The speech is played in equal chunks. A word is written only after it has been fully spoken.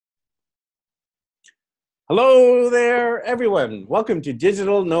Hello there, everyone. Welcome to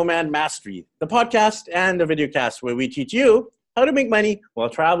Digital Nomad Mastery, the podcast and the videocast where we teach you how to make money while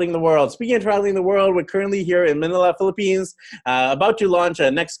traveling the world. Speaking of traveling the world, we're currently here in Manila, Philippines, about to launch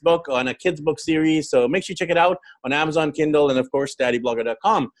a next book on a kids book series. So make sure you check it out on Amazon Kindle and, of course,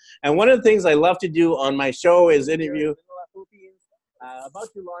 daddyblogger.com. And one of the things I love to do on my show is interview about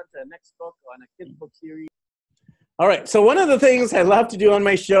to launch a next book on a kids book series. All right, so one of the things I love to do on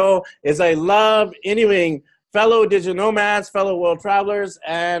my show is I love interviewing fellow digital nomads, fellow world travelers,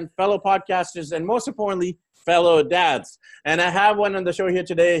 and fellow podcasters, and most importantly, fellow dads. And I have one on the show here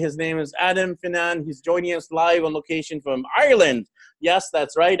today. His name is Adam Finan. He's joining us live on location from Ireland. Yes,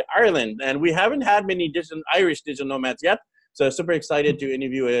 that's right, Ireland. And we haven't had many Irish digital nomads yet, so super excited to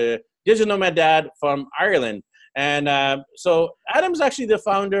interview a digital nomad dad from Ireland. And so Adam's actually the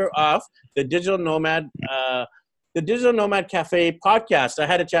founder of the Digital Nomad Cafe podcast. I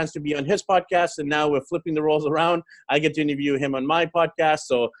had a chance to be on his podcast, and now we're flipping the roles around. I get to interview him on my podcast.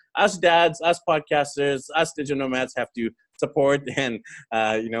 So us dads, us podcasters, us digital nomads have to support and,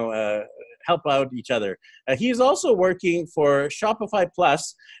 help out each other. He's also working for Shopify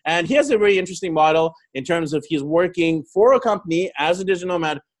Plus, and he has a very interesting model in terms of he's working for a company as a digital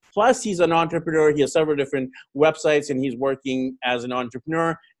nomad. Plus, he's an entrepreneur. He has several different websites, and he's working as an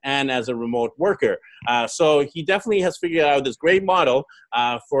entrepreneur and as a remote worker. So he definitely has figured out this great model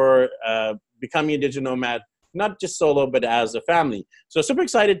for becoming a digital nomad, not just solo, but as a family. So super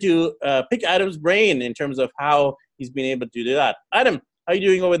excited to pick Adam's brain in terms of how he's been able to do that. Adam, how are you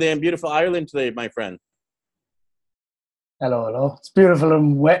doing over there in beautiful Ireland today, my friend? Hello. It's beautiful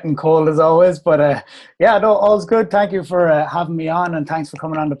and wet and cold as always, but all's good. Thank you for having me on, and thanks for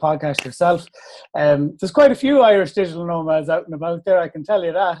coming on the podcast yourself. There's quite a few Irish digital nomads out and about there, I can tell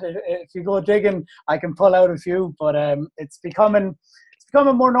you that. If you go digging, I can pull out a few, but it's becoming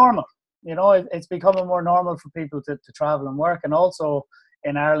more normal. You know, it's becoming more normal for people to travel and work, and also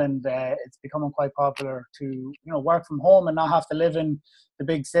in Ireland, it's becoming quite popular to work from home and not have to live in the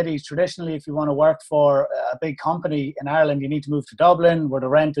big cities. Traditionally, if you want to work for a big company in Ireland, you need to move to Dublin, where the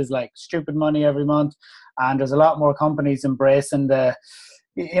rent is like stupid money every month, and there's a lot more companies embracing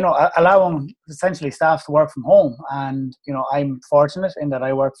allowing essentially staff to work from home. And I'm fortunate in that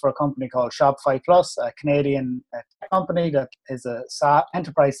I work for a company called Shopify Plus, a Canadian company that is a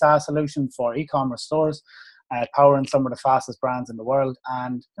enterprise SaaS solution for e-commerce stores, powering some of the fastest brands in the world.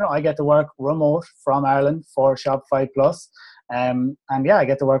 And I get to work remote from Ireland for Shopify Plus, and I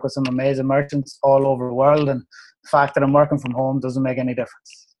get to work with some amazing merchants all over the world. And the fact that I'm working from home doesn't make any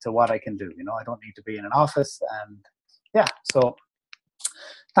difference to what I can do. I don't need to be in an office. And so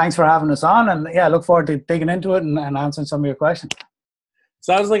thanks for having us on, and I look forward to digging into it and answering some of your questions.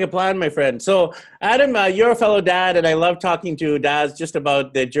 Sounds like a plan, my friend. So, Adam, you're a fellow dad, and I love talking to dads just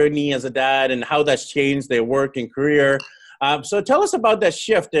about their journey as a dad and how that's changed their work and career. So tell us about that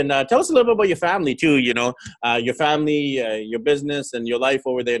shift, and tell us a little bit about your family, too, your family, your business, and your life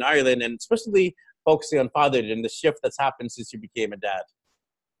over there in Ireland, and especially focusing on fatherhood and the shift that's happened since you became a dad.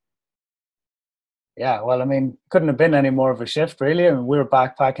 Yeah, well, I mean, couldn't have been any more of a shift, really. I mean, we were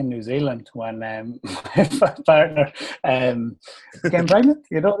backpacking New Zealand when my partner became pregnant,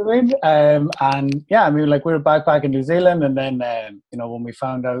 you know what I mean? We were backpacking New Zealand, and then, when we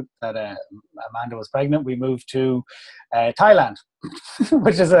found out that Amanda was pregnant, we moved to Thailand,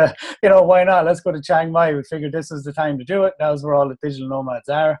 which is why not? Let's go to Chiang Mai. We figured this was the time to do it. That was where all the digital nomads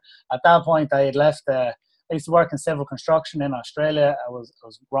are. At that point, I had left I used to work in civil construction in Australia. I was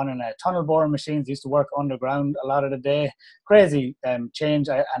running tunnel boring machines. I used to work underground a lot of the day. Crazy change.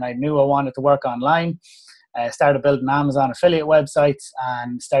 And I knew I wanted to work online. I started building Amazon affiliate websites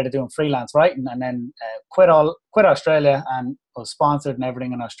and started doing freelance writing, and then quit Australia and was sponsored and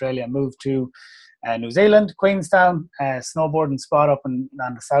everything in Australia. Moved to New Zealand, Queenstown, snowboarding spot up on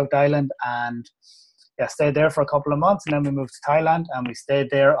the South Island, and stayed there for a couple of months, and then we moved to Thailand, and we stayed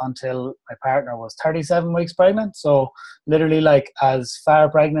there until my partner was 37 weeks pregnant. So literally, like, as far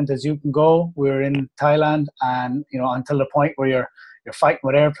pregnant as you can go, we were in Thailand, and until the point where you're fighting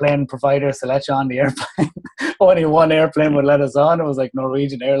with airplane providers to let you on the airplane. Only one airplane would let us on. It was like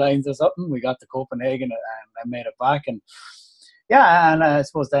Norwegian Airlines or something. We got to Copenhagen and I made it back, and I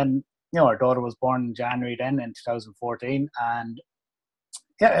suppose then our daughter was born in January then in 2014, and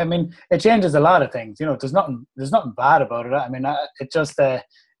I mean, it changes a lot of things. There's nothing bad about it. I mean, it just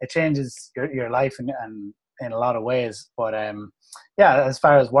it changes your life in a lot of ways. But as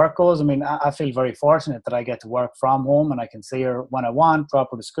far as work goes, I mean, I feel very fortunate that I get to work from home and I can see her when I want, drop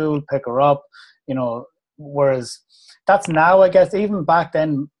her to school, pick her up. Whereas that's now, I guess, even back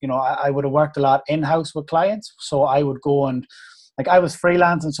then, I would have worked a lot in-house with clients. So I would go and like I was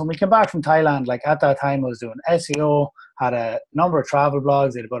freelancing. So when we came back from Thailand, like at that time I was doing SEO, had a number of travel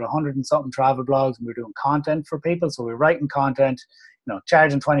blogs, had about 100 and something travel blogs, and we were doing content for people. So we were writing content,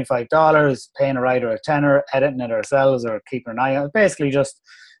 charging $25, paying a writer a tenner, editing it ourselves or keeping an eye on it. Basically just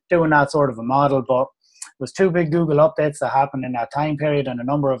doing that sort of a model. But it was two big Google updates that happened in that time period, and a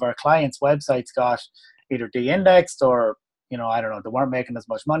number of our clients' websites got either de-indexed or, I don't know, they weren't making as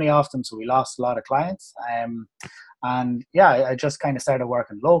much money off them, so we lost a lot of clients. And yeah, I just kind of started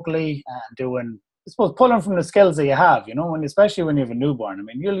working locally and doing, I suppose, pulling from the skills that you have, especially when you have a newborn. I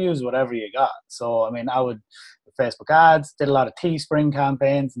mean, you'll use whatever you got. So, I mean, I would Facebook ads, did a lot of Teespring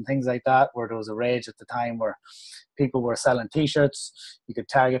campaigns and things like that, where there was a rage at the time where people were selling T-shirts. You could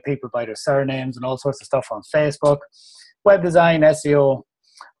target people by their surnames and all sorts of stuff on Facebook. Web design, SEO,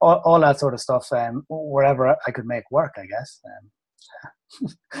 all that sort of stuff, wherever I could make work, I guess.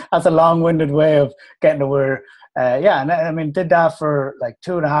 That's a long-winded way of getting to where, and I mean, did that for like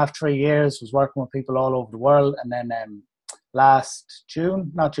 2.5, 3 years, was working with people all over the world. And then last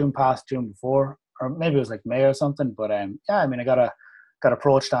June, not June past, June before, or maybe it was like May or something, but I got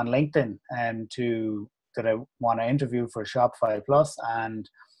approached on LinkedIn that I want to interview for Shopify Plus, and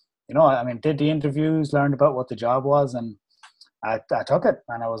did the interviews, learned about what the job was, and I took it,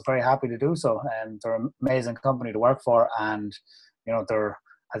 and I was very happy to do so. And they're an amazing company to work for, and they're,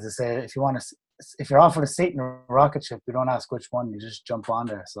 as I say, if you're offered a seat in a rocket ship, you don't ask which one, you just jump on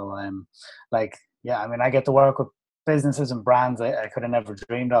there. So I get to work with businesses and brands I could have never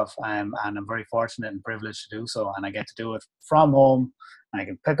dreamed of, and I'm very fortunate and privileged to do so. And I get to do it from home. I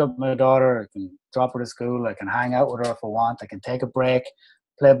can pick up my daughter, I can drop her to school, I can hang out with her if I want, I can take a break,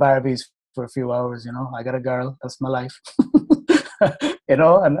 play Barbies for a few hours. I got a girl, that's my life. And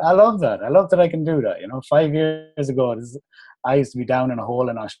I love that. I love that I can do that. 5 years ago, I used to be down in a hole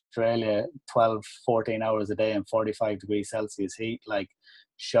in Australia 12, 14 hours a day in 45 degrees Celsius heat, like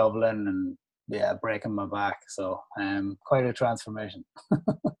shoveling and breaking my back. So quite a transformation.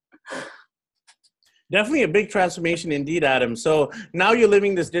 Definitely a big transformation indeed, Adam. So now you're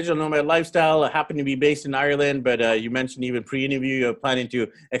living this digital nomad lifestyle, happen to be based in Ireland, but you mentioned even pre-interview, you're planning to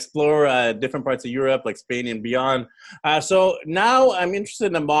explore different parts of Europe, like Spain and beyond. So now I'm interested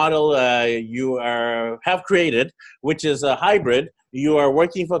in a model you have created, which is a hybrid. You are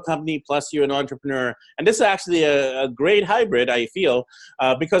working for a company, plus you're an entrepreneur. And this is actually a great hybrid, I feel,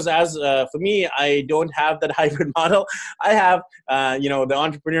 because for me, I don't have that hybrid model. I have, the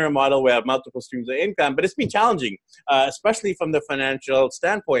entrepreneur model where I have multiple streams of income, but it's been challenging, especially from the financial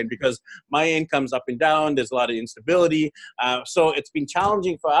standpoint, because my income's up and down. There's a lot of instability. So it's been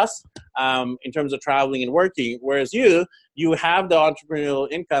challenging for us in terms of traveling and working, whereas you have the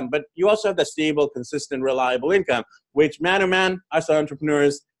entrepreneurial income, but you also have the stable, consistent, reliable income, which, man, oh man, us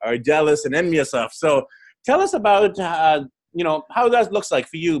entrepreneurs are jealous and envious of. So tell us about, how that looks like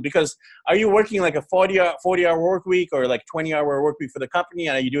for you, because are you working like a 40-hour work week or like 20-hour work week for the company?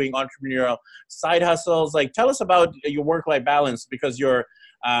 And are you doing entrepreneurial side hustles? Like, tell us about your work-life balance, because you're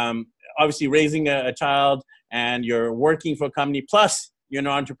obviously raising a child and you're working for a company, plus you're an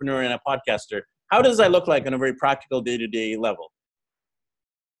entrepreneur and a podcaster. How does that look like on a very practical day-to-day level?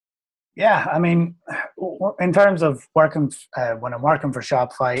 Yeah, I mean, in terms of working, when I'm working for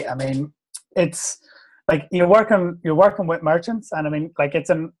Shopify, I mean, it's like you're working with merchants, and I mean, like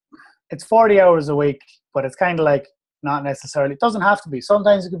it's 40 hours a week, but it's kind of like not necessarily. It doesn't have to be.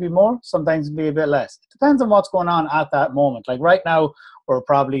 Sometimes it could be more. Sometimes it can be a bit less. It depends on what's going on at that moment. Like right now, we're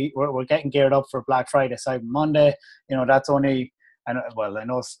getting geared up for Black Friday, Cyber Monday. That's only. I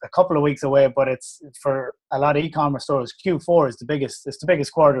know it's a couple of weeks away, but it's for a lot of e-commerce stores. Q4 is the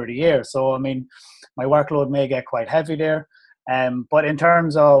biggest quarter of the year. So I mean, my workload may get quite heavy there. But in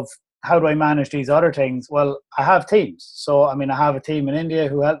terms of how do I manage these other things? Well, I have teams. So I mean, I have a team in India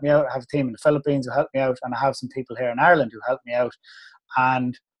who help me out. I have a team in the Philippines who help me out, and I have some people here in Ireland who help me out.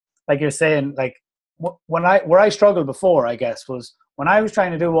 And like you're saying, like where I struggled before, I guess, was when I was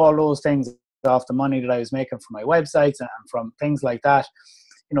trying to do all those things off the money that I was making from my websites and from things like that.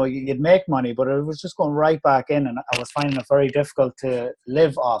 You'd make money, but it was just going right back in, and I was finding it very difficult to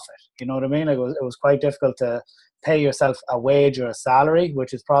live off it. You know what I mean? Like it was quite difficult to pay yourself a wage or a salary,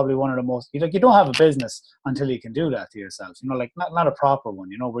 which is probably one of the most, you don't have a business until you can do that to yourself, like not a proper one,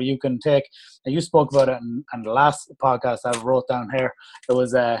 where you can take, and you spoke about it in the last podcast I wrote down here. It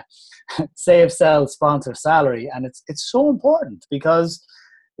was a save, sell, sponsor, salary. And it's so important because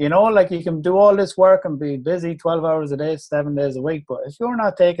like you can do all this work and be busy 12 hours a day, 7 days a week. But if you're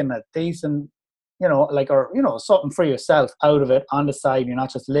not taking a decent, something for yourself out of it on the side, you're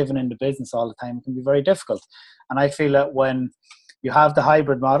not just living in the business all the time, it can be very difficult. And I feel that when you have the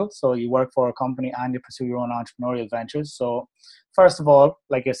hybrid model. So you work for a company and you pursue your own entrepreneurial ventures. So first of all,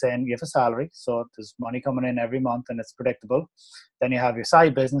 like you're saying, you have a salary. So there's money coming in every month and it's predictable. Then you have your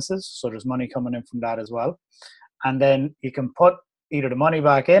side businesses. So there's money coming in from that as well. And then you can put either the money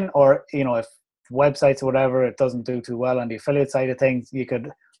back in, or, you know, if websites or whatever, it doesn't do too well on the affiliate side of things, you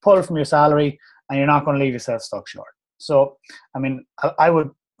could pull from your salary and you're not going to leave yourself stuck short. So, I mean, I would,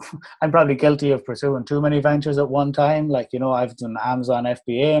 I'm probably guilty of pursuing too many ventures at one time. Like, you know, I've done Amazon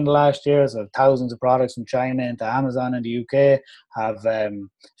FBA in the last year, so I have thousands of products from China into Amazon in the UK, have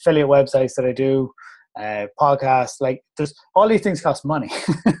affiliate websites that I do, podcasts, like there's all these things cost money,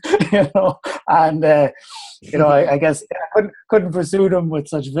 you know, and you know, I guess I couldn't pursue them with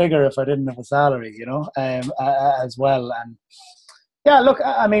such vigor if I didn't have a salary, you know, as well. And yeah, look,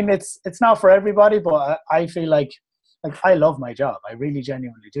 I mean, it's not for everybody, but I feel like I love my job. I really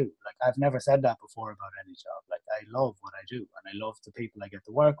genuinely do. Like, I've never said that before about any job. Like, I love what I do, and I love the people I get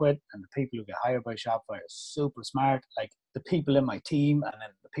to work with, and the people who get hired by Shopify are super smart. Like, the people in my team and then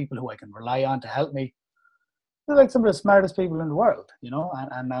the people who I can rely on to help me, they're like some of the smartest people in the world, you know,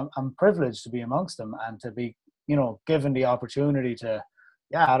 and I'm privileged to be amongst them and to be, you know, given the opportunity to,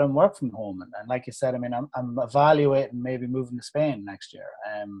 yeah, Adam, work from home. And like you said, I mean, I'm evaluating maybe moving to Spain next year.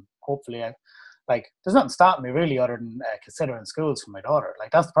 Hopefully like, there's nothing stopping me really other than considering schools for my daughter.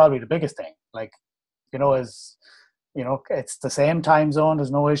 Like, that's probably the biggest thing. Like, you know, you know, it's the same time zone.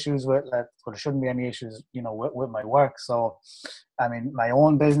 There's no issues with that. Well, there shouldn't be any issues, you know, with my work. So, I mean, my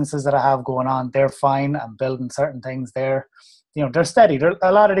own businesses that I have going on, they're fine. I'm building certain things there. You know, they're steady.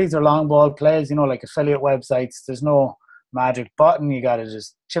 A lot of these are long ball plays, you know, like affiliate websites. There's no magic button. You got to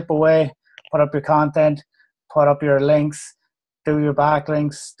just chip away, put up your content, put up your links, do your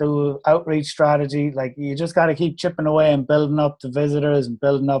backlinks, do outreach strategy. Like, you just got to keep chipping away and building up the visitors and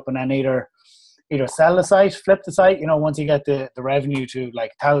building up, and then either sell the site, flip the site. You know, once you get the revenue to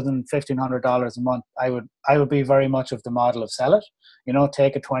like $1,000, $1,500 a month, I would be very much of the model of sell it, you know,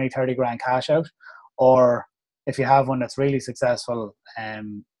 take a 20, 30 grand cash out. Or if you have one that's really successful,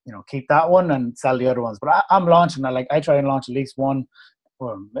 you know, keep that one and sell the other ones. But I'm launching that. Like, I try and launch at least one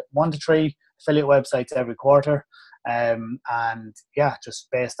to three affiliate websites every quarter. And yeah, just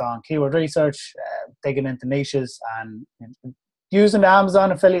based on keyword research, digging into niches, and using the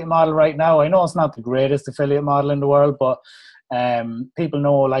Amazon affiliate model right now. I know it's not the greatest affiliate model in the world, but people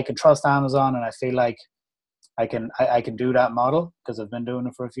know, like, and trust Amazon, and I feel like I can do that model because I've been doing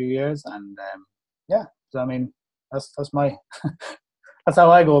it for a few years. And yeah, so I mean, that's my that's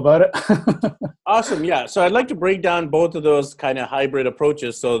how I go about it. Awesome. Yeah. So I'd like to break down both of those kind of hybrid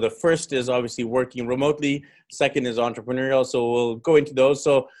approaches. So the first is obviously working remotely. Second is entrepreneurial. So we'll go into those.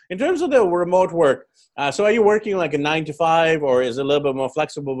 So in terms of the remote work, so are you working like a 9 to 5, or is it a little bit more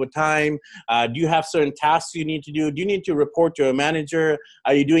flexible with time? Do you have certain tasks you need to do? Do you need to report to a manager?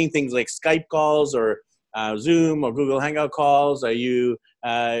 Are you doing things like Skype calls or Zoom or Google Hangout calls? Are you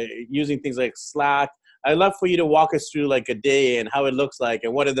using things like Slack? I'd love for you to walk us through like a day and how it looks like,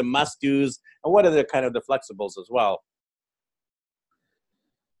 and what are the must-dos, and what are the kind of the flexibles as well.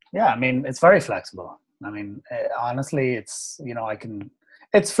 Yeah, I mean, it's very flexible. I mean, honestly, it's, you know,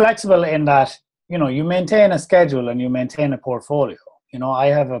 it's flexible in that, you know, you maintain a schedule and you maintain a portfolio. You know, I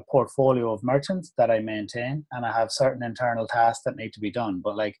have a portfolio of merchants that I maintain, and I have certain internal tasks that need to be done.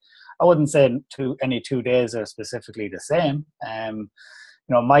 But like, I wouldn't say any 2 days are specifically the same.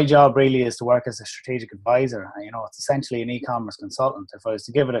 You know, my job really is to work as a strategic advisor. You know, it's essentially an e-commerce consultant. If I was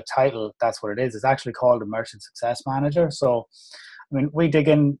to give it a title, that's what it is. It's actually called a merchant success manager. So, I mean, we dig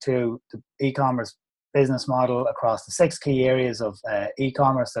into the e-commerce business model across the 6 key areas of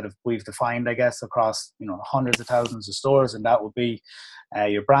e-commerce that we've defined, I guess, across, you know, hundreds of thousands of stores. And that would be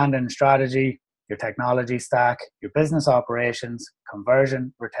your branding strategy, your technology stack, your business operations,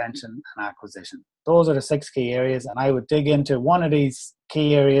 conversion, retention, and acquisition. Those are the 6 key areas. And I would dig into one of these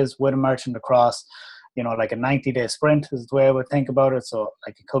key areas with a merchant across, you know, like a 90-day sprint is the way I would think about it. So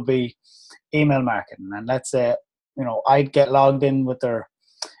like, it could be email marketing. And let's say, you know, I'd get logged in with their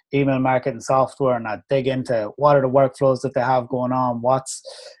email marketing software, and I'd dig into what are the workflows that they have going on, what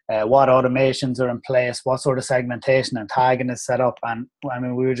automations are in place, what sort of segmentation and tagging is set up. And I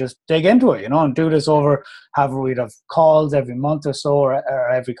mean, we would just dig into it, you know, and do this we'd have calls every month or so,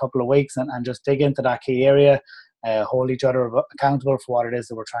 or every couple of weeks, and just dig into that key area, hold each other accountable for what it is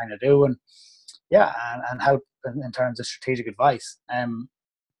that we're trying to do, and yeah, and help in terms of strategic advice.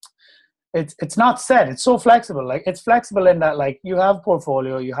 It's not set. It's so flexible. Like, it's flexible in that, like, you have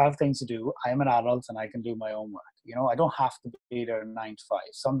portfolio, you have things to do. I'm an adult and I can do my own work. You know, I don't have to be there 9 to 5.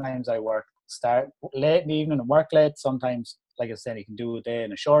 Sometimes I start late in the evening and work late. Sometimes like I said, you can do a day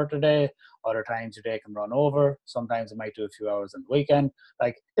in a shorter day. Other times your day can run over. Sometimes it might do a few hours on the weekend.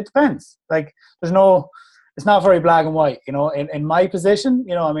 Like, it depends. Like, it's not very black and white, you know. In my position,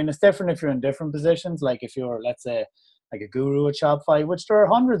 you know, I mean, it's different if you're in different positions. Like if you're, let's say, like a guru at Shopify, which there are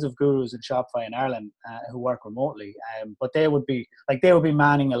hundreds of gurus in Shopify in Ireland who work remotely. But they would be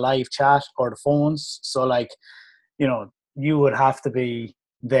manning a live chat or the phones. So like, you know, you would have to be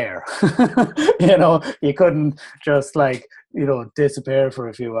there. You know, you couldn't just like, you know, disappear for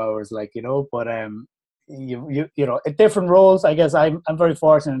a few hours, like, you know. But you know, at different roles, I guess I'm very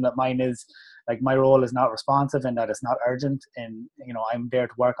fortunate that mine is, like, my role is not responsive and that it's not urgent. And, you know, I'm there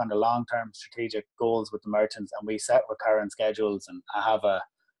to work on the long-term strategic goals with the merchants, and we set recurrent schedules, and I have a,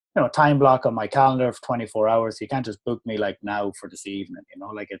 you know, time block on my calendar for 24 hours. You can't just book me like now for this evening, you know,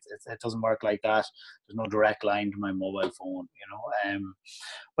 like it doesn't work like that. There's no direct line to my mobile phone, you know.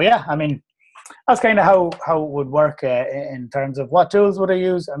 But yeah, I mean, that's kind of how it would work in terms of what tools would I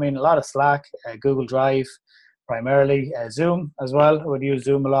use. I mean, a lot of Slack, Google Drive, primarily Zoom as well. I would use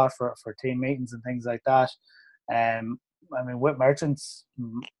Zoom a lot for team meetings and things like that. I mean, with merchants,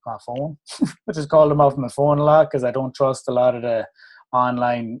 my phone, I just call them off my phone a lot because I don't trust a lot of the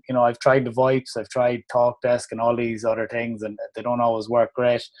online, you know. I've tried the VoIPs, I've tried TalkDesk and all these other things, and they don't always work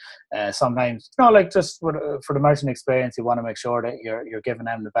great. Sometimes, you know, like just for the merchant experience, you want to make sure that you're giving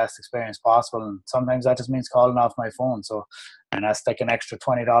them the best experience possible, and sometimes that just means calling off my phone. So, and I stick an extra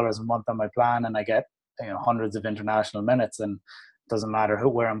 $20 a month on my plan, and I get, you know, hundreds of international minutes, and it doesn't matter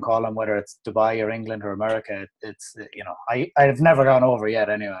where I'm calling, whether it's Dubai or England or America. It's, you know, I've never gone over yet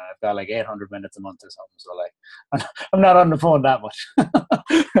anyway. I've got like 800 minutes a month or something, so like I'm not on the phone that much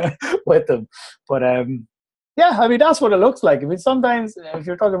with them. But yeah, I mean, that's what it looks like. I mean, sometimes if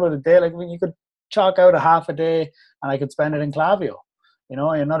you're talking about a day, like, I mean, you could chalk out a half a day and I could spend it in Klaviyo. You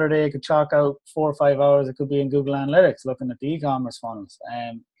know, another day I could chalk out 4 or 5 hours. It could be in Google Analytics looking at the e-commerce funnels.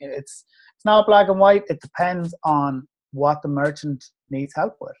 It's not black and white. It depends on what the merchant needs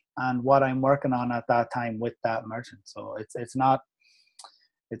help with and what I'm working on at that time with that merchant. So it's not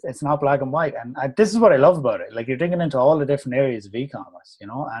black and white. And this is what I love about it. Like, you're digging into all the different areas of e-commerce, you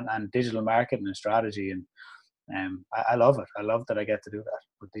know, and digital marketing and strategy. And I love it. I love that I get to do that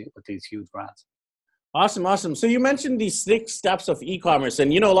with these huge brands. Awesome. So you mentioned these 6 steps of e-commerce,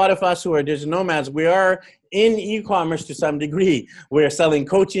 and, you know, a lot of us who are digital nomads, we are in e-commerce to some degree. We're selling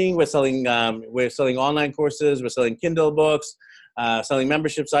coaching, we're selling online courses, we're selling Kindle books, selling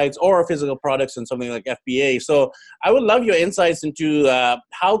membership sites or physical products and something like FBA. So I would love your insights into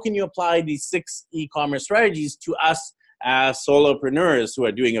how can you apply these 6 e-commerce strategies to us as solopreneurs who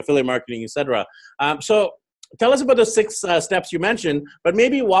are doing affiliate marketing, etc. So tell us about the 6 steps you mentioned, but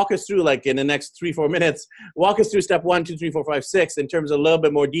maybe walk us through, like in the next 3-4 minutes, walk us through step 1, 2, 3, 4, 5, 6 in terms of a little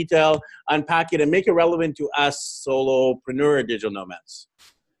bit more detail, unpack it, and make it relevant to us solopreneur digital nomads.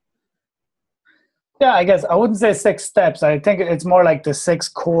 Yeah, I guess I wouldn't say 6 steps. I think it's more like the 6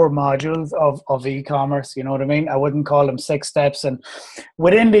 core modules of e-commerce. You know what I mean? I wouldn't call them 6 steps. And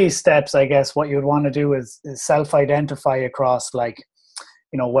within these steps, I guess what you'd want to do is self-identify across, like,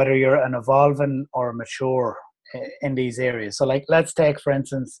 you know, whether you're an evolving or mature in these areas. So, like, let's take, for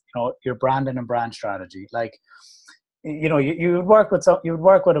instance, you know, your branding and brand strategy. Like, you know, you would work with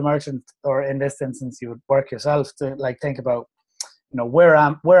a merchant, or in this instance, you would work yourself to, like, think about, you know, where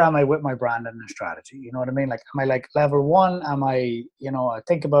am I with my branding and strategy? You know what I mean? Like, am I like level 1? Am I, you know, I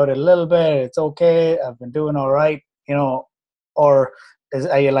think about it a little bit. It's okay. I've been doing all right, you know, or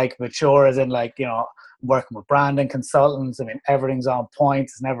are you like mature, as in, like, you know, working with branding consultants? I mean, everything's on point.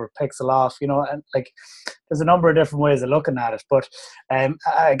 It's never pixel off, you know, and like, there's a number of different ways of looking at it. But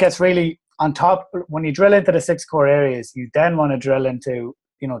I guess really on top, when you drill into the 6 core areas, you then want to drill into,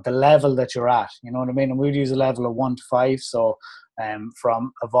 you know, the level that you're at, you know what I mean? And we'd use a level of 1 to 5. So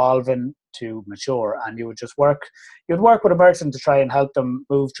from evolving to mature, and you'd work with a merchant to try and help them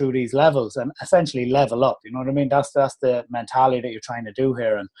move through these levels and essentially level up. You know what I mean? That's the mentality that you're trying to do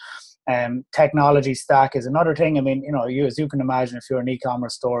here. And technology stack is another thing. I mean, you know, as you can imagine, if you're an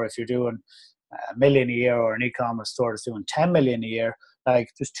e-commerce store, if you're doing $1 million a year, or an e-commerce store that's doing 10 million a year, like,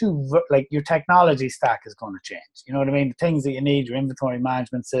 like, your technology stack is going to change. You know what I mean? The things that you need, your inventory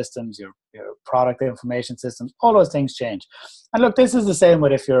management systems, your product information systems, all those things change. And look, this is the same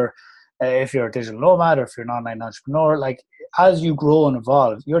with if you're a digital nomad or if you're an online entrepreneur. Like, as you grow and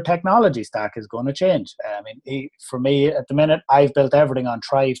evolve, your technology stack is going to change. I mean, for me at the minute, I've built everything on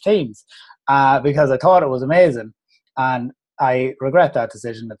Thrive Themes because I thought it was amazing, and I regret that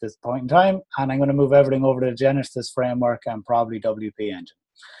decision at this point in time, and I'm going to move everything over to the Genesis framework and probably WP Engine,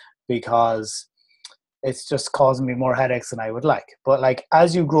 because it's just causing me more headaches than I would like. But like,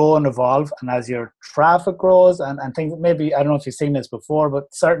 as you grow and evolve, and as your traffic grows and things, maybe, I don't know if you've seen this before,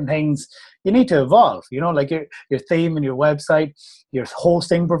 but certain things you need to evolve, you know, like your theme and your website, your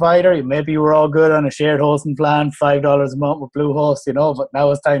hosting provider. Maybe you were all good on a shared hosting plan, $5 a month with Bluehost, you know, but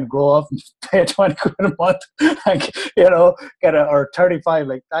now it's time to grow up and pay 20 quid a month, like, you know, or 35.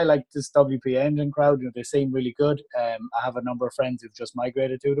 Like, I like this WP Engine crowd, you know, they seem really good. I have a number of friends who've just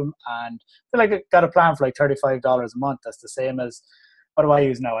migrated to them, and I feel like I got a plan for like $35 a month. That's the same as, what do I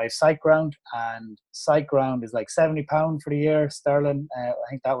use now? I have SiteGround, and SiteGround is like £70 for the year, sterling. I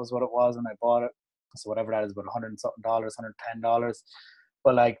think that was what it was when I bought it. So whatever that is, about $100 and something, $110.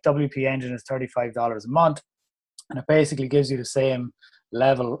 But like, WP Engine is $35 a month, and it basically gives you the same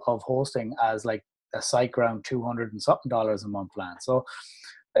level of hosting as like a SiteGround $200 and something a month plan. So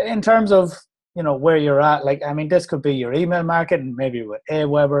in terms of, you know, where you're at, like, I mean, this could be your email marketing, maybe with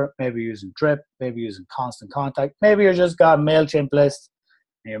Aweber, maybe using Drip, maybe using Constant Contact, maybe you just got a MailChimp list,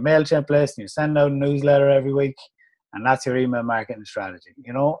 and your MailChimp list, and you send out a newsletter every week, and that's your email marketing strategy.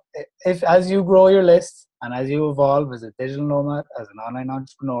 You know, if as you grow your list and as you evolve as a digital nomad, as an online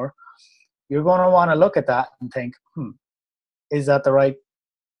entrepreneur, you're going to want to look at that and think, is that the right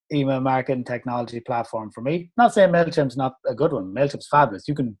email marketing technology platform for me? Not saying MailChimp's not a good one. MailChimp's fabulous.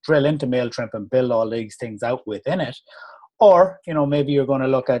 You can drill into MailChimp and build all these things out within it. Or, you know, maybe you're going to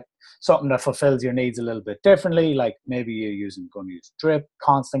look at something that fulfills your needs a little bit differently. Like, maybe you're going to use Drip,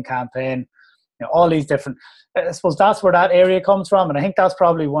 Constant Campaign, you know, all these different, I suppose that's where that area comes from. And I think that's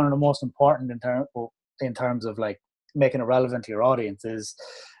probably one of the most important in terms of like making it relevant to your audience is,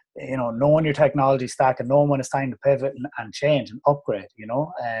 you know, knowing your technology stack and knowing when it's time to pivot and change and upgrade, you know.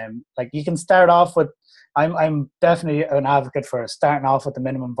 Like, you can start off with, I'm definitely an advocate for starting off with the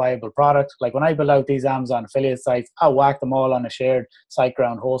minimum viable product. Like, when I build out these Amazon affiliate sites, I whack them all on a shared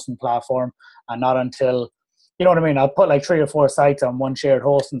SiteGround hosting platform, and not until, you know what I mean, I'll put like 3 or 4 sites on one shared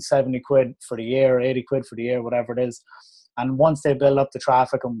hosting, 70 quid for the year, 80 quid for the year, whatever it is. And once they build up the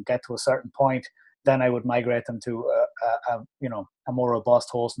traffic and get to a certain point, then I would migrate them to a more robust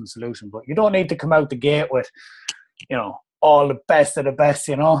hosting solution. But you don't need to come out the gate with, you know, all the best of the best,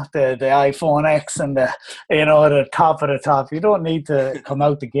 you know, the iPhone X and the, you know, the top of the top. You don't need to come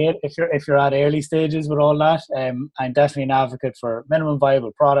out the gate if you're at early stages with all that. I'm definitely an advocate for minimum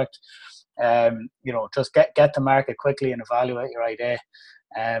viable product. You know, just get to market quickly and evaluate your idea.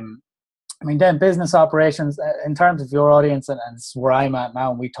 I mean, then business operations, in terms of your audience, and this is where I'm at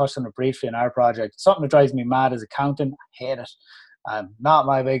now, and we touched on it briefly in our project, something that drives me mad is accounting. I hate it. I'm not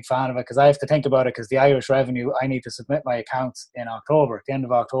my big fan of it, because I have to think about it, because the Irish revenue, I need to submit my accounts in October. At the end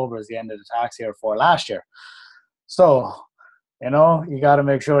of October is the end of the tax year for last year. So, you know, you got to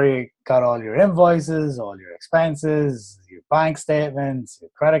make sure you got all your invoices, all your expenses, your bank statements,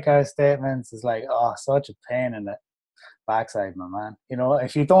 your credit card statements. It's like, oh, such a pain in the backside, my man. You know,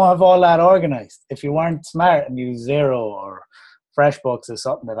 if you don't have all that organized, if you weren't smart and use Xero or FreshBooks is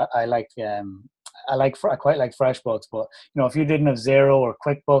something that I like. I quite like FreshBooks, but you know, if you didn't have Xero or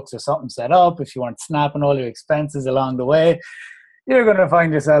QuickBooks or something set up, if you weren't snapping all your expenses along the way, you're going to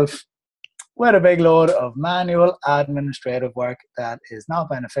find yourself with a big load of manual administrative work that is not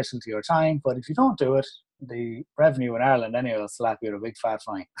beneficial to your time. But if you don't do it, the revenue in Ireland anyway will slap you with a big fat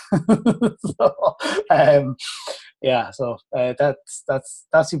fine. So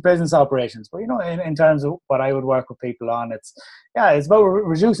that's your business operations. But you know, in terms of what I would work with people on, it's about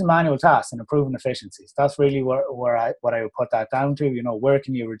reducing manual tasks and improving efficiencies. That's really what I would put that down to. You know, where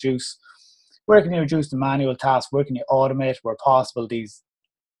can you reduce the manual tasks? Where can you automate where possible these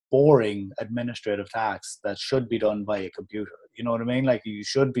boring administrative tasks that should be done by a computer? You know what I mean? Like, you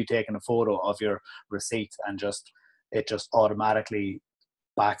should be taking a photo of your receipt and it just automatically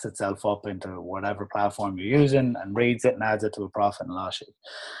backs itself up into whatever platform you're using and reads it and adds it to a profit and loss sheet.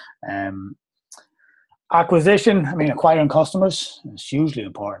 Acquisition, I mean, acquiring customers is hugely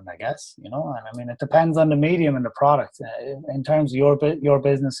important, I guess, you know, and I mean, it depends on the medium and the product. In terms of your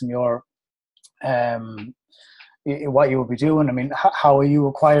business and your what you will be doing. I mean, how are you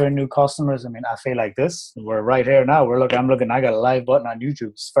acquiring new customers? I mean, I feel like this. We're right here now. I'm looking. I got a live button on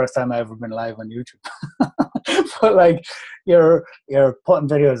YouTube. It's the first time I've ever been live on YouTube. But like, you're putting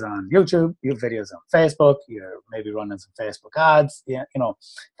videos on YouTube. You have videos on Facebook. You're maybe running some Facebook ads. Yeah, you know,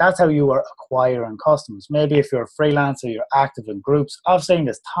 that's how you are acquiring customers. Maybe if you're a freelancer, you're active in groups. I've seen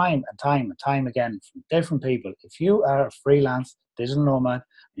this time and time again from different people. If you are a freelance digital nomad,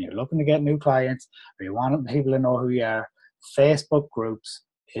 and you're looking to get new clients, or you want people to know who you are, Facebook groups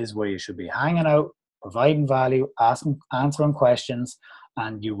is where you should be hanging out, providing value, answering questions,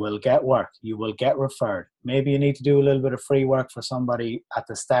 and you will get work. You will get referred. Maybe you need to do a little bit of free work for somebody at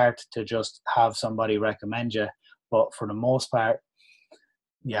the start to just have somebody recommend you. But for the most part,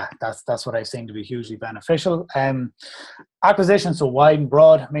 yeah, that's what I've seen to be hugely beneficial. Acquisition, so wide and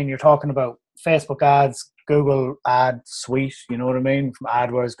broad. I mean, you're talking about Facebook ads, Google ad suite, you know what I mean? From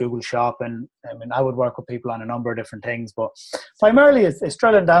AdWords, Google Shopping. I mean, I would work with people on a number of different things, but primarily it's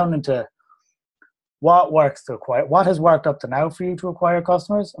drilling down into what works to acquire, what has worked up to now for you to acquire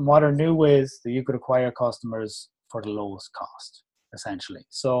customers, and what are new ways that you could acquire customers for the lowest cost, essentially.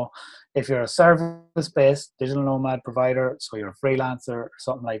 So if you're a service-based digital nomad provider, so you're a freelancer or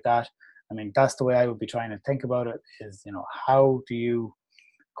something like that, I mean, that's the way I would be trying to think about it is, you know, how do you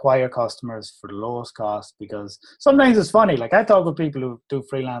acquire customers for the lowest cost? Because sometimes it's funny, like I talk with people who do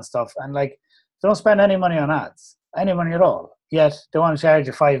freelance stuff and like they don't spend any money on ads, any money at all, yet they want to charge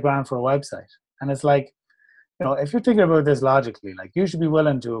you $5,000 for a website. And it's like, you know, if you're thinking about this logically, like you should be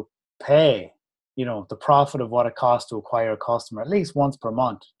willing to pay, you know, the profit of what it costs to acquire a customer at least once per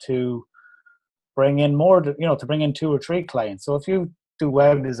month to bring in more, you know, to bring in 2 or 3 clients. So if you do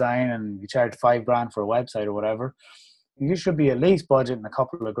web design and you charge $5,000 for a website or whatever, you should be at least budgeting a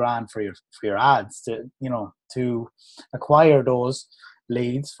couple of grand for your ads to, you know, to acquire those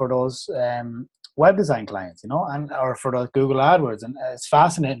leads for those web design clients, you know, and or for the Google AdWords. And it's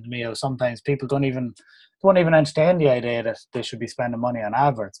fascinating to me how sometimes people don't even entertain the idea that they should be spending money on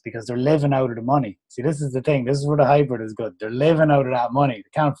adverts because they're living out of the money. See, this is the thing. This is where the hybrid is good. They're living out of that money.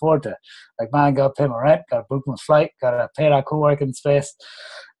 They can't afford to. Like, man, got to pay my rent, got to book my flight, got to pay that co-working space.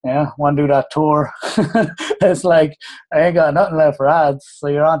 Yeah, want to do that tour. It's like, I ain't got nothing left for ads, so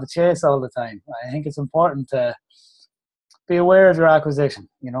you're on the chase all the time. I think it's important to be aware of your acquisition,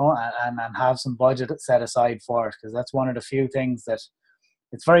 you know, and have some budget set aside for it, because that's one of the few things that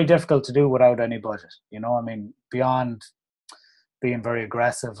it's very difficult to do without any budget, you know. I mean, beyond being very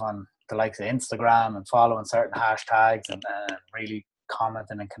aggressive on the likes of Instagram and following certain hashtags and really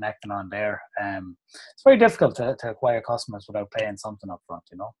commenting and connecting on there, it's very difficult to acquire customers without paying something up front,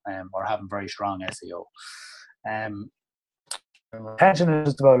 you know, or having very strong SEO. Retention is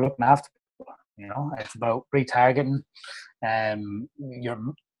just about looking after people, you know. It's about retargeting,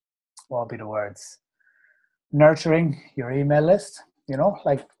 what would be the words, nurturing your email list, you know,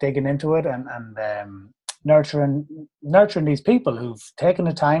 like digging into it and nurturing these people who've taken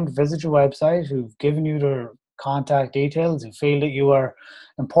the time to visit your website, who've given you their contact details, who feel that you are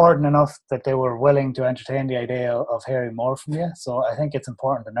important enough that they were willing to entertain the idea of hearing more from you. So I think it's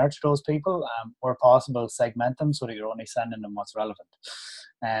important to nurture those people, where possible, segment them so that you're only sending them what's relevant.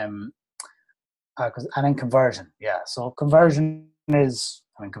 And then conversion, yeah. So conversion is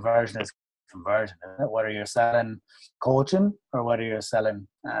conversion, isn't it? Whether you're selling coaching or whether you're selling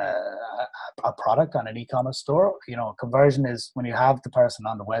a product on an e-commerce store, you know, conversion is when you have the person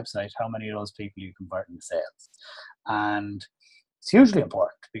on the website, how many of those people you convert into sales. And it's hugely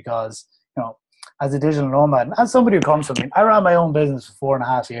important because, you know, as a digital nomad, and as somebody who comes from me, I ran my own business for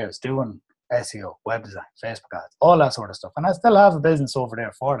 4.5 years doing SEO, web design, Facebook ads, all that sort of stuff. And I still have a business over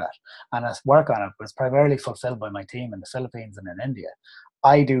there for that. And I work on it, but it's primarily fulfilled by my team in the Philippines and in India.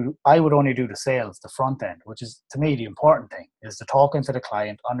 I would only do the sales, the front end, which is, to me, the important thing, is to talking to the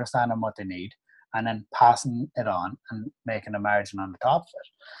client, understanding what they need, and then passing it on and making a margin on the top of it.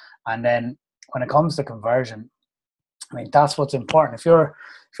 And then when it comes to conversion, I mean, that's what's important. If you're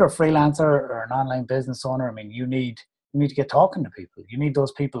a freelancer or an online business owner, I mean, you need to get talking to people. You need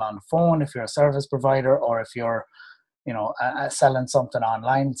those people on the phone if you're a service provider, or if you're, you know, selling something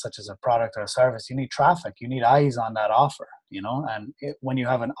online, such as a product or a service. You need traffic. You need eyes on that offer, you know. And when you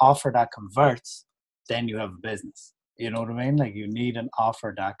have an offer that converts, then you have a business. You know what I mean? Like, you need an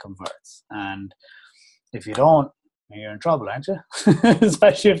offer that converts. And if you don't, you're in trouble, aren't you?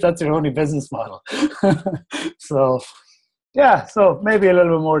 Especially if that's your only business model. So, yeah, so maybe a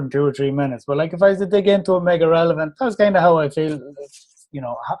little bit more than 2 or 3 minutes. But like, if I was to dig into it, make it relevant, that's kind of how I feel, you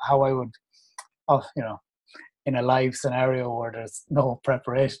know, how I would, you know, in a live scenario where there's no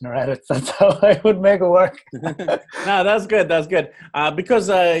preparation or edits, that's how I would make it work. No, that's good. That's good. Because,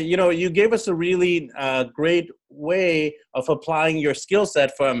 you know, you gave us a really great way of applying your skill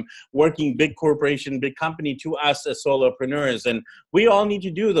set from working big corporation, big company, to us as solopreneurs. And we all need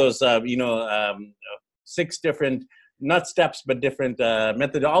to do those, you know, 6 different not steps, but different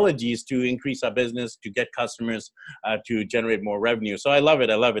methodologies to increase our business, to get customers, to generate more revenue. So I love it.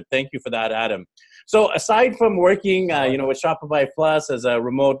 I love it. Thank you for that, Adam. So aside from working, with Shopify Plus as a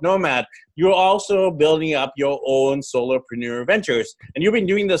remote nomad, you're also building up your own solopreneur ventures, and you've been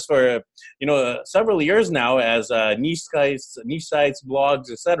doing this for several years now as niche sites,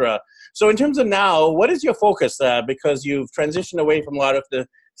 blogs, etc. So in terms of now, what is your focus? Because you've transitioned away from a lot of the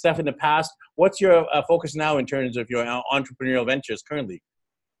stuff in the past. What's your focus now in terms of your entrepreneurial ventures currently?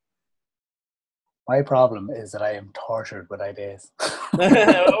 My problem is that I am tortured with ideas.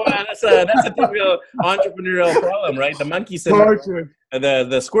 Oh, that's a typical entrepreneurial problem, right? The monkey syndrome,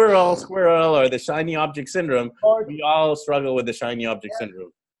 the squirrel, or the shiny object syndrome. We all struggle with the shiny object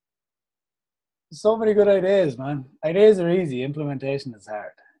syndrome. So many good ideas, man. Ideas are easy. Implementation is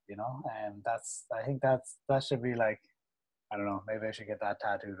hard, and I think that should be like, I don't know, maybe I should get that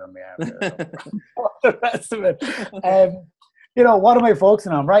tattooed on me after. The rest of it. What am I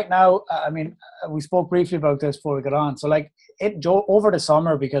focusing on right now? I mean, we spoke briefly about this before we got on. So like over the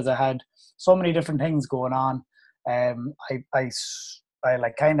summer, because I had so many different things going on, I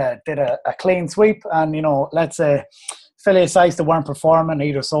like kind of did a clean sweep, and let's say affiliate sites that weren't performing,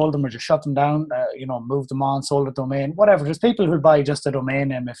 either sold them or just shut them down, moved them on, sold a domain, whatever. There's people who buy just a domain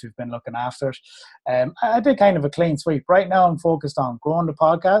name if you've been looking after it. I did kind of a clean sweep. Right now I'm focused on growing the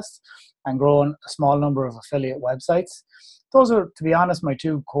podcast and growing a small number of affiliate websites. Those are, to be honest, my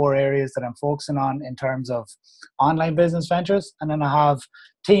two core areas that I'm focusing on in terms of online business ventures. And then I have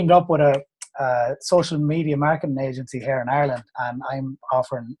teamed up with a social media marketing agency here in Ireland, and I'm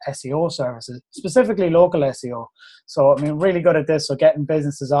offering SEO services, specifically local SEO. So I mean, really good at this. So getting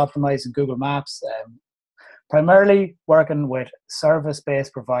businesses optimized in Google Maps, primarily working with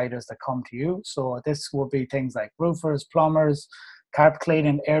service-based providers that come to you. So this will be things like roofers, plumbers, carpet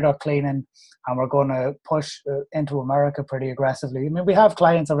cleaning, air duct cleaning, and we're going to push into America pretty aggressively. I mean, we have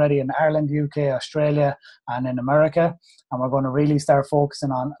clients already in Ireland, UK, Australia, and in America, and we're going to really start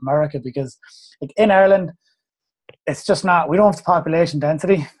focusing on America because like, in Ireland, it's just not, we don't have the population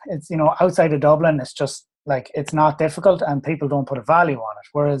density. It's, outside of Dublin, it's just like, it's not difficult and people don't put a value on it.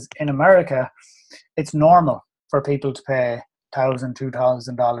 Whereas in America, it's normal for people to pay $1,000,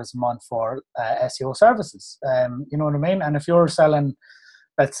 $2,000 a month for SEO services. You know what I mean? And if you're selling,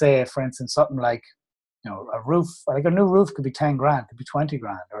 let's say, for instance, something like, a roof, like a new roof could be 10 grand, could be 20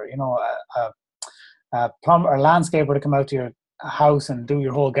 grand, or, a plumber or landscaper to come out to your house and do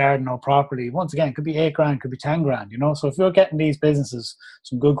your whole garden or property. Once again, could be 8 grand, could be 10 grand, So if you're getting these businesses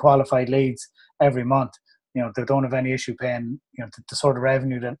some good qualified leads every month, they don't have any issue paying, the sort of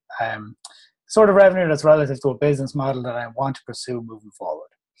revenue that, that's relative to a business model that I want to pursue moving forward.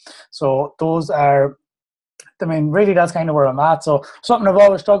 So those are, I mean, really that's kind of where I'm at. So something I've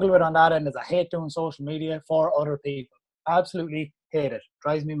always struggled with on that end is I hate doing social media for other people. Absolutely hate it.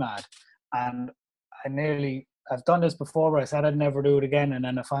 Drives me mad. And I've done this before where I said I'd never do it again, and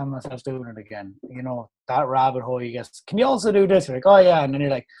then I find myself doing it again. That rabbit hole you get. Can you also do this? You're like, oh yeah. And then you're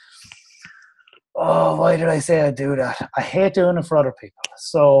like, oh, why did I say I'd do that? I hate doing it for other people.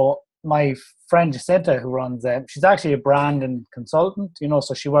 So my friend Jacinta, who runs she's actually a branding consultant,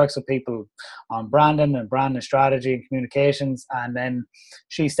 so she works with people on branding and branding strategy and communications. And then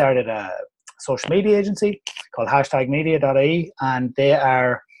she started a social media agency called #media.ie, and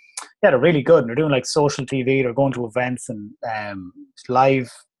they're really good. And they're doing like social TV. They're going to events and live,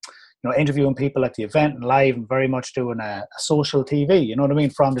 interviewing people at the event and live, and very much doing a social TV, you know what I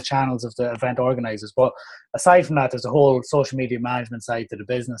mean, from the channels of the event organizers. But aside from that, there's a whole social media management side to the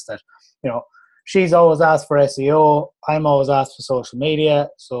business that, she's always asked for SEO. I'm always asked for social media.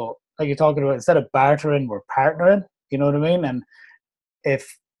 So like you're talking about, instead of bartering, we're partnering, you know what I mean? And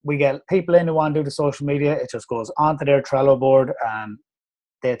if we get people in who want to do the social media, it just goes onto their Trello board and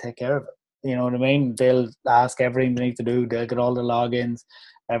they take care of it. You know what I mean? They'll ask everything they need to do. They'll get all the logins.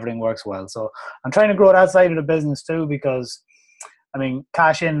 Everything works well. So I'm trying to grow that side of the business too, because I mean,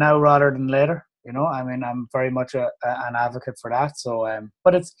 cash in now rather than later. I mean, I'm very much an advocate for that. So,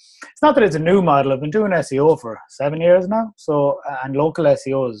 but it's not that it's a new model. I've been doing SEO for 7 years now. So, and local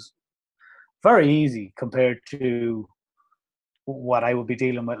SEO is very easy compared to what I would be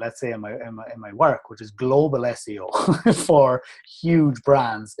dealing with, let's say, in my work, which is global SEO for huge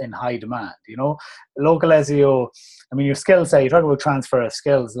brands in high demand. Local SEO, I mean, your skill set, you talk about transfer of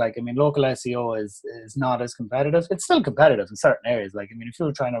skills. Like, I mean, local SEO is not as competitive. It's still competitive in certain areas. Like, I mean, if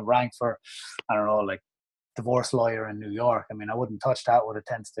you're trying to rank for, I don't know, like divorce lawyer in New York, I mean, I wouldn't touch that with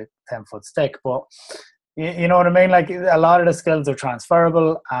a 10-foot stick. But you know what I mean? Like, a lot of the skills are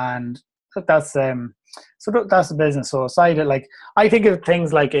transferable, and that's that's the business. So aside it, like I think of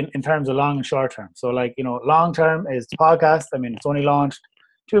things like in terms of long and short term. So like, you know, long term is the podcast. I mean, it's only launched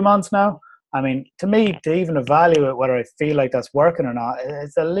 2 months now. I mean, to me, to even evaluate whether I feel like that's working or not,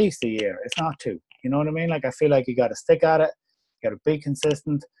 it's at least a year. It's not two. You know what I mean? Like, I feel like you got to stick at it. You got to be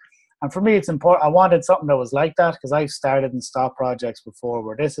consistent. And for me, it's important. I wanted something that was like that because I've started and stopped projects before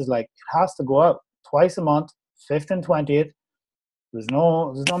where this is like, it has to go out twice a month, 5th and 20th. There's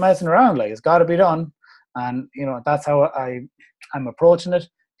no messing around. Like, it's got to be done. And, you know, that's how I'm approaching it.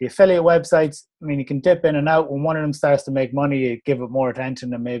 The affiliate websites, I mean, you can dip in and out. When one of them starts to make money, you give it more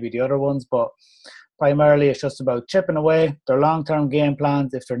attention than maybe the other ones. But primarily, it's just about chipping away. They're long-term game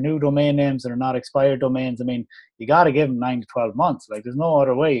plans. If they're new domain names and are not expired domains, I mean, you got to give them 9 to 12 months. Like, there's no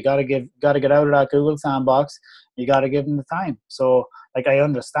other way. You got to get out of that Google sandbox. You got to give them the time. So, like, I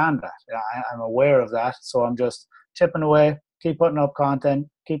understand that. I'm aware of that. So I'm just chipping away, keep putting up content,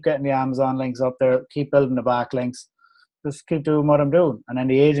 keep getting the Amazon links up there, keep building the backlinks. Just keep doing what I'm doing. And then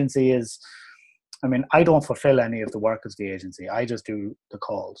the agency is, I mean, I don't fulfill any of the work as the agency. I just do the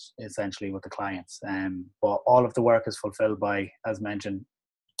calls, essentially, with the clients. But all of the work is fulfilled by, as mentioned,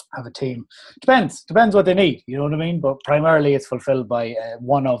 have a team. Depends what they need, you know what I mean? But primarily it's fulfilled by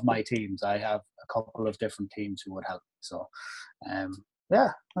one of my teams. I have a couple of different teams who would help. So, yeah,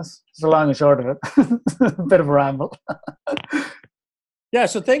 that's the long and short of it. A bit of a ramble. Yeah,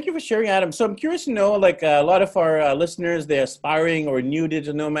 so thank you for sharing, Adam. So I'm curious to know, like a lot of our listeners, they're aspiring or new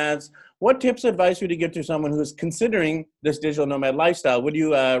digital nomads. What tips or advice would you give to someone who's considering this digital nomad lifestyle? Would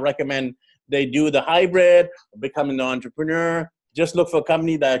you recommend they do the hybrid, become an entrepreneur, just look for a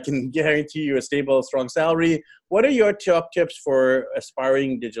company that can guarantee you a stable, strong salary? What are your top tips for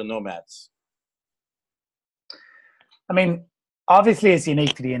aspiring digital nomads? I mean, obviously it's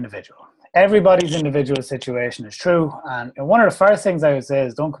unique to the individual. Everybody's individual situation is true. And one of the first things I would say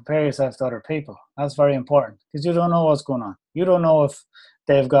is don't compare yourself to other people. That's very important because you don't know what's going on. You don't know if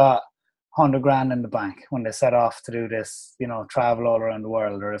they've got 100 grand in the bank when they set off to do this, you know, travel all around the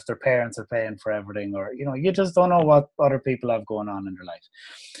world, or if their parents are paying for everything, or, you know, you just don't know what other people have going on in their life.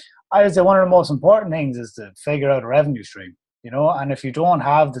 I would say one of the most important things is to figure out a revenue stream, you know, and if you don't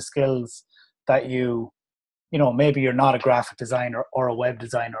have the skills that you know, maybe you're not a graphic designer or a web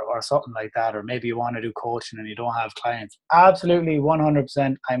designer or something like that, or maybe you want to do coaching and you don't have clients. Absolutely,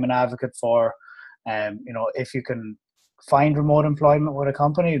 100%, I'm an advocate for, you know, if you can find remote employment with a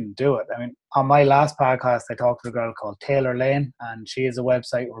company, do it. I mean, on my last podcast, I talked to a girl called Taylor Lane, and she has a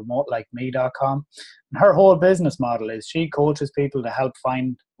website, remotelikeme.com. And her whole business model is she coaches people to help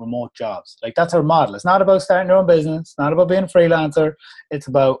find remote jobs. Like, that's her model. It's not about starting your own business. It's not about being a freelancer. It's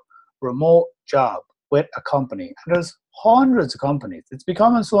about remote job with a company. And there's hundreds of companies. It's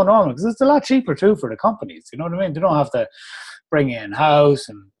becoming so normal because it's a lot cheaper too for the companies. You know what I mean? They don't have to bring you in house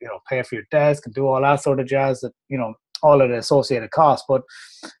and, you know, pay for your desk and do all that sort of jazz, that, you know, all of the associated costs. But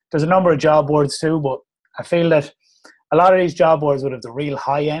there's a number of job boards too. But I feel that a lot of these job boards would have the real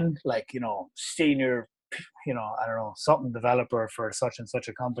high end, like, you know, senior, you know, I don't know, something developer for such and such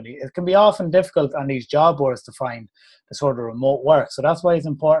a company. It can be often difficult on these job boards to find the sort of remote work. So that's why it's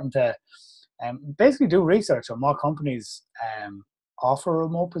important to basically do research on what companies offer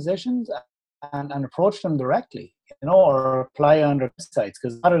remote positions and approach them directly, you know, or apply on their websites,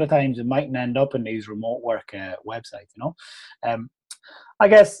 because a lot of the times it mightn't end up in these remote work websites, you know. I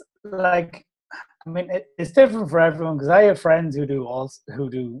guess, like, I mean, it's different for everyone, because I have friends who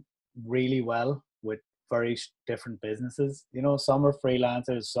do really well with very different businesses. You know, some are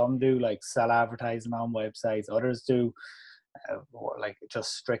freelancers, some do like sell advertising on websites, others do or like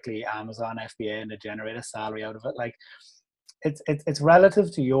just strictly Amazon FBA, and they generate a salary out of it. Like, it's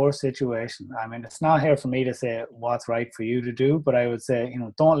relative to your situation. I mean, it's not here for me to say what's right for you to do, but I would say, you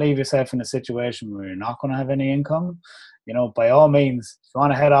know, don't leave yourself in a situation where you're not going to have any income. You know, by all means, if you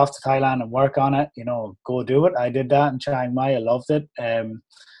want to head off to Thailand and work on it, you know, go do it. I did that in Chiang Mai. I loved it.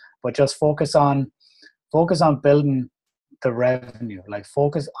 But just focus on building the revenue. Like,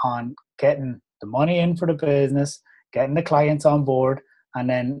 focus on getting the money in for the business, getting the clients on board, and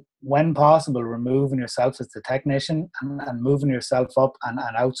then when possible, removing yourself as the technician and moving yourself up and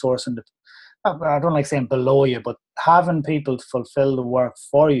outsourcing I don't like saying below you, but having people to fulfill the work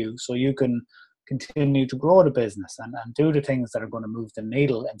for you so you can continue to grow the business and do the things that are going to move the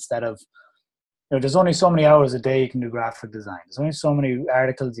needle, instead of, you know, there's only so many hours a day you can do graphic design. There's only so many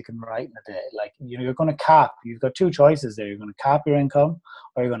articles you can write in a day. Like, you know, you're going to cap. You've got two choices there. You're going to cap your income,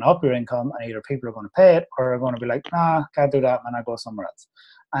 or you're going to up your income, and either people are going to pay it, or they're going to be like, nah, can't do that, man, I go somewhere else.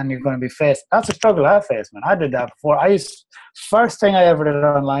 And you're going to be faced. That's a struggle I faced, man. I did that before. First thing I ever did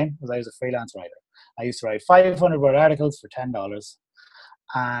online was I was a freelance writer. I used to write 500 word articles for $10.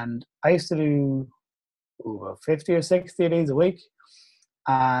 and I used to do about 50 or 60 days a week,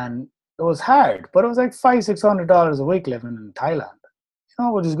 and it was hard, but it was like $500-600 a week living in Thailand.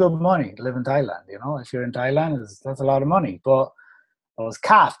 Which is good money to live in Thailand. If you're in Thailand, that's a lot of money. But I was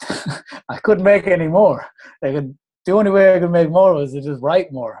capped. I couldn't make any more. The only way I could make more was to just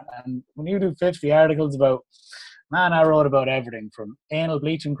write more. And when you do 50 articles I wrote about everything from anal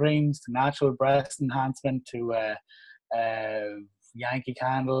bleaching creams to natural breast enhancement to Yankee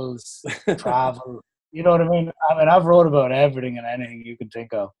candles, travel. You know what I mean? I've wrote about everything and anything you can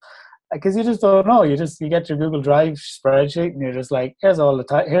think of. Because you just don't know. You get your Google Drive spreadsheet and you're just like, here's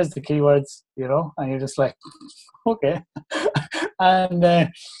the keywords, and you're just like, okay,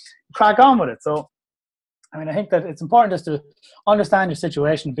 and crack on with it. So, I think that it's important just to understand your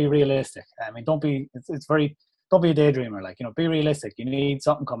situation, be realistic. Don't be a daydreamer. Be realistic. You need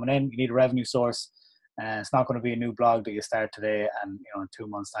something coming in. You need a revenue source. It's not going to be a new blog that you start today, and in 2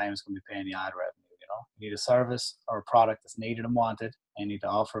 months' time, it's going to be paying you ad revenue. You need a service or a product that's needed and wanted, and you need to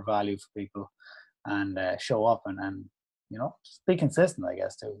offer value for people and show up and just be consistent, I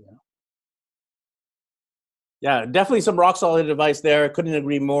guess, too. Yeah, definitely some rock solid advice there. Couldn't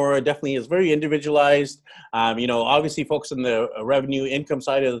agree more. Definitely is very individualized. Obviously focus on the revenue income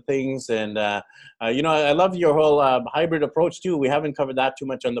side of the things. And, I love your whole hybrid approach too. We haven't covered that too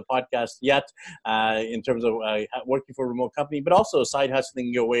much on the podcast yet in terms of working for a remote company, but also side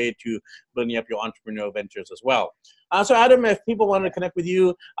hustling your way to building up your entrepreneurial ventures as well. So Adam, if people want to connect with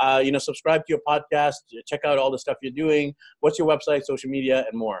you, subscribe to your podcast, check out all the stuff you're doing. What's your website, social media,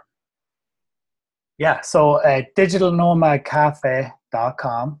 and more? Yeah, so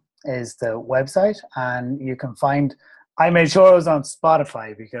digitalnomadcafe.com is the website, and you can find. I made sure it was on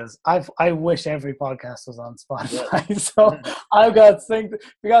Spotify because I wish every podcast was on Spotify. Yeah. So I've got synced.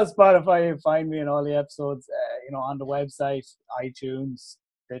 If you got Spotify, you find me in all the episodes. On the website, iTunes,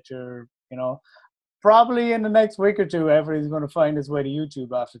 Stitcher. Probably in the next week or two, everybody's going to find his way to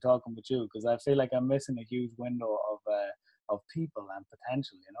YouTube after talking with you, because I feel like I'm missing a huge window of people and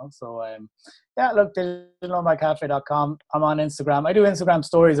potential, So, look, digitalnomadcafe.com. I'm on Instagram. I do Instagram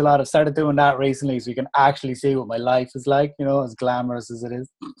stories a lot. I've started doing that recently so you can actually see what my life is like, as glamorous as it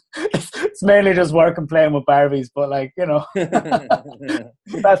is. It's mainly just work and playing with Barbies, but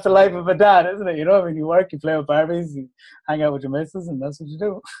that's the life of a dad, isn't it? When you work, you play with Barbies, you hang out with your missus, and that's what you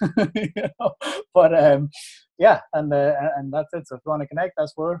do. But, and that's it. So if you want to connect,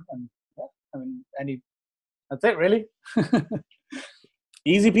 that's where, and that's it, really.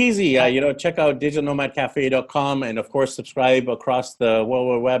 Easy peasy. Check out digitalnomadcafe.com, and of course, subscribe across the World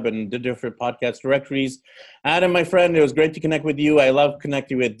Wide Web and the different podcast directories. Adam, my friend, it was great to connect with you. I love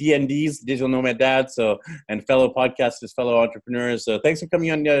connecting with DNDs, Digital Nomad Dads, and fellow podcasters, fellow entrepreneurs. So thanks for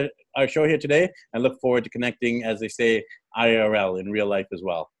coming on our show here today, and look forward to connecting, as they say, IRL, in real life as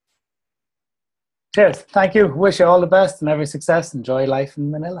well. Cheers. Thank you. Wish you all the best and every success. Enjoy life in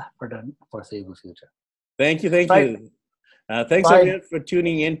Manila for the foreseeable future. Thank you. Thanks, everyone, for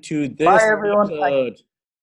tuning into this episode.